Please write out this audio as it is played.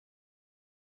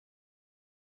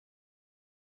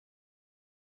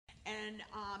And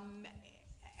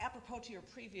apropos to your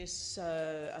previous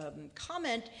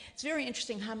comment, it's very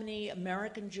interesting how many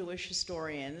American Jewish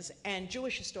historians and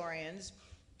Jewish historians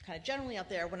kind of generally out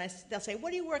there, they'll say,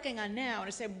 what are you working on now? And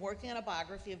I say, I'm working on a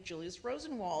biography of Julius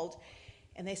Rosenwald.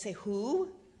 And they say, who?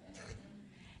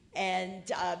 And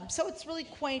so it's really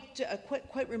quite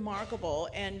remarkable.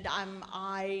 And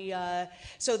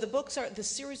so the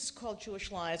series is called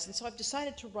Jewish Lives, and so I've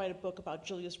decided to write a book about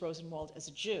Julius Rosenwald as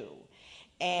a Jew.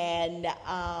 And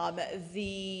now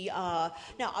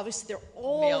obviously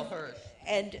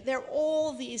there are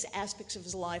all these aspects of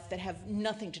his life that have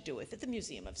nothing to do with it. The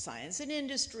Museum of Science and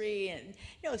Industry, and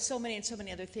so many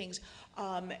other things,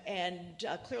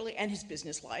 clearly, and his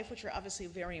business life, which are obviously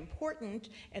very important,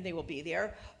 and they will be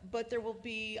there. But there will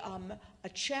be a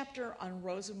chapter on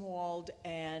Rosenwald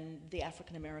and the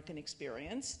African American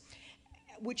experience,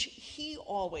 which he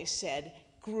always said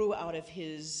grew out of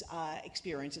his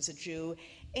experience as a Jew.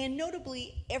 And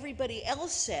notably, everybody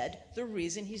else said the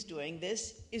reason he's doing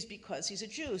this is because he's a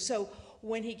Jew. So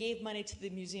when he gave money to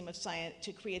the Museum of Science,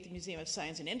 to create the Museum of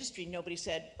Science and Industry, nobody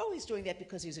said, oh, he's doing that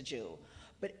because he's a Jew.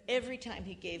 But every time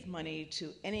he gave money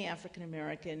to any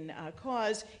African-American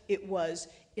cause, it was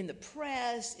in the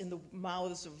press, in the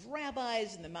mouths of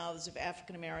rabbis, in the mouths of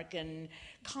African-American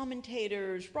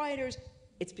commentators, writers.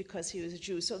 It's because he was a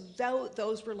Jew. So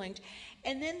those were linked.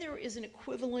 And then there is an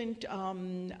equivalent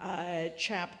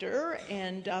chapter,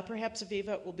 and perhaps, Aviva,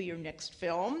 it will be your next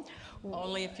film.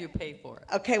 Only if you pay for it.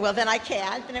 Okay, well, then I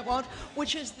can't, and it won't,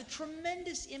 which is the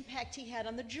tremendous impact he had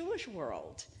on the Jewish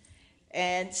world.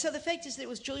 And so the fact is that it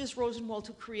was Julius Rosenwald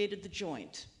who created the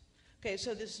Joint. Okay,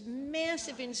 so this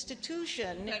massive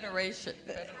institution. Federation.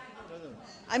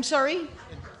 I'm sorry?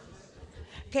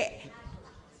 Okay.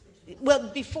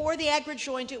 Well, before the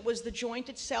Agri-Joint, it was the Joint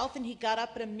itself, and he got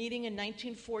up at a meeting in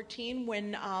 1914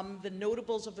 when the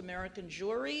notables of American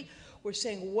Jewry were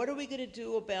saying, what are we going to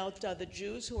do about the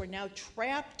Jews who are now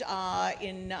trapped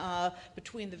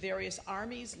between the various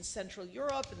armies in Central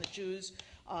Europe and the Jews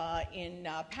in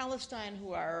Palestine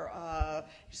who are,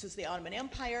 since the Ottoman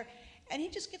Empire? And he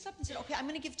just gets up and said, okay, I'm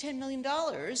going to give $10 million.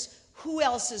 Who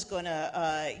else is going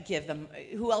to give them?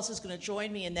 Who else is going to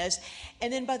join me in this?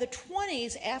 And then by the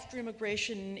 20s, after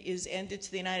immigration is ended to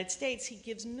the United States, he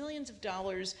gives millions of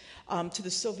dollars to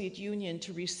the Soviet Union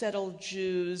to resettle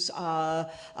Jews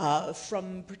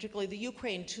from particularly the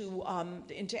Ukraine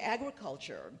into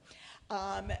agriculture.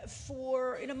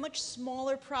 In a much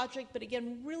smaller project, but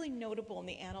again, really notable in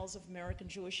the annals of American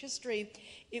Jewish history,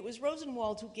 it was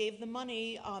Rosenwald who gave the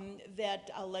money that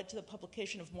led to the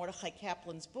publication of Mordechai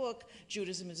Kaplan's book,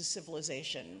 Judaism as a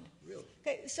Civilization. Really?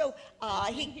 Okay, so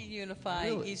he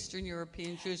unified Eastern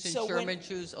European Jews and German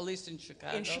Jews, at least in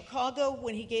Chicago. In Chicago,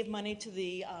 when he gave money to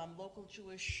the local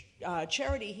Jewish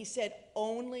charity, he said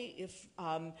only if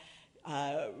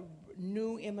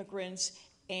new immigrants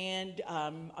and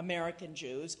American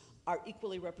Jews are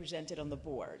equally represented on the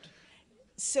board.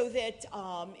 So that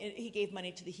he gave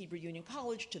money to the Hebrew Union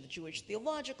College, to the Jewish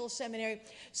Theological Seminary.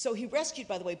 So he rescued,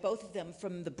 by the way, both of them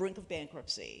from the brink of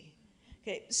bankruptcy.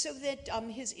 Okay, so that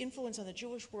his influence on the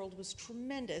Jewish world was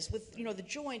tremendous, with the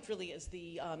Joint really as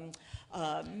the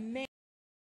main